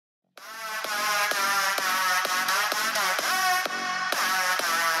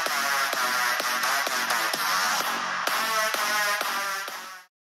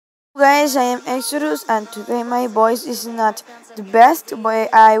Guys, I am Exodus and today my voice is not the best,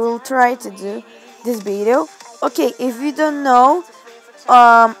 but I will try to do this video. Okay, if you don't know,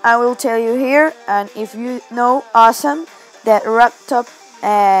 I will tell you here, and if you know, awesome, that Robtop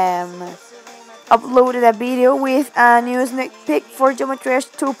uploaded a video with a new sneak peek for Geometry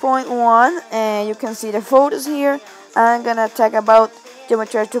 2.1, and you can see the photos here. I'm gonna talk about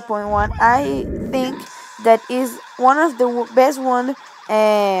Geometry 2.1. I think that is one of the best one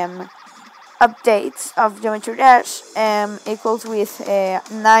updates of Geometry Dash equals with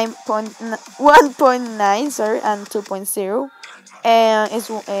 1.9 sorry and 2.0, and is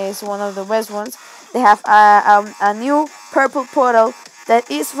one of the best ones. They have a new purple portal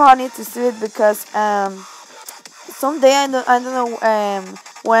that is funny to see it because someday I don't know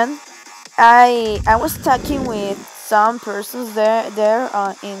when I was talking with some persons there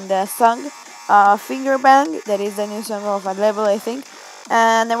in the song Finger Bang, that is the new song of a level, I think.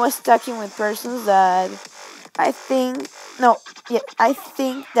 And I was talking with persons that I think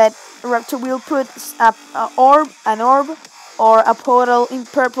that Raptor will put an orb or a portal in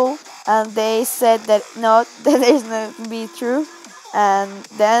purple, and they said that no, that is not be true. And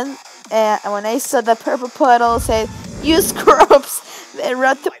then when I saw the purple portal, said use scrubs, they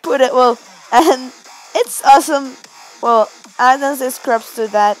Raptor put it and it's awesome. Well, I don't say scrubs to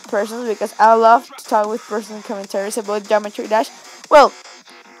that person because I love to talk with personal commentaries about Geometry Dash. Well,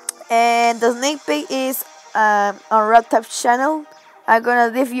 and the sneak peek is on Robtop'S channel. I'm gonna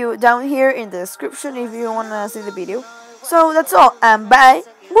leave you down here in the description if you wanna see the video. So that's all, and bye.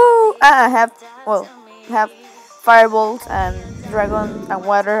 Woo! I have fireballs and dragon and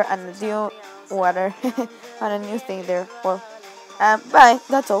water and a new water and a new thing there. Well, bye.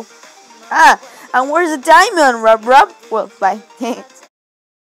 That's all. And where's the diamond, Rob? Well, bye.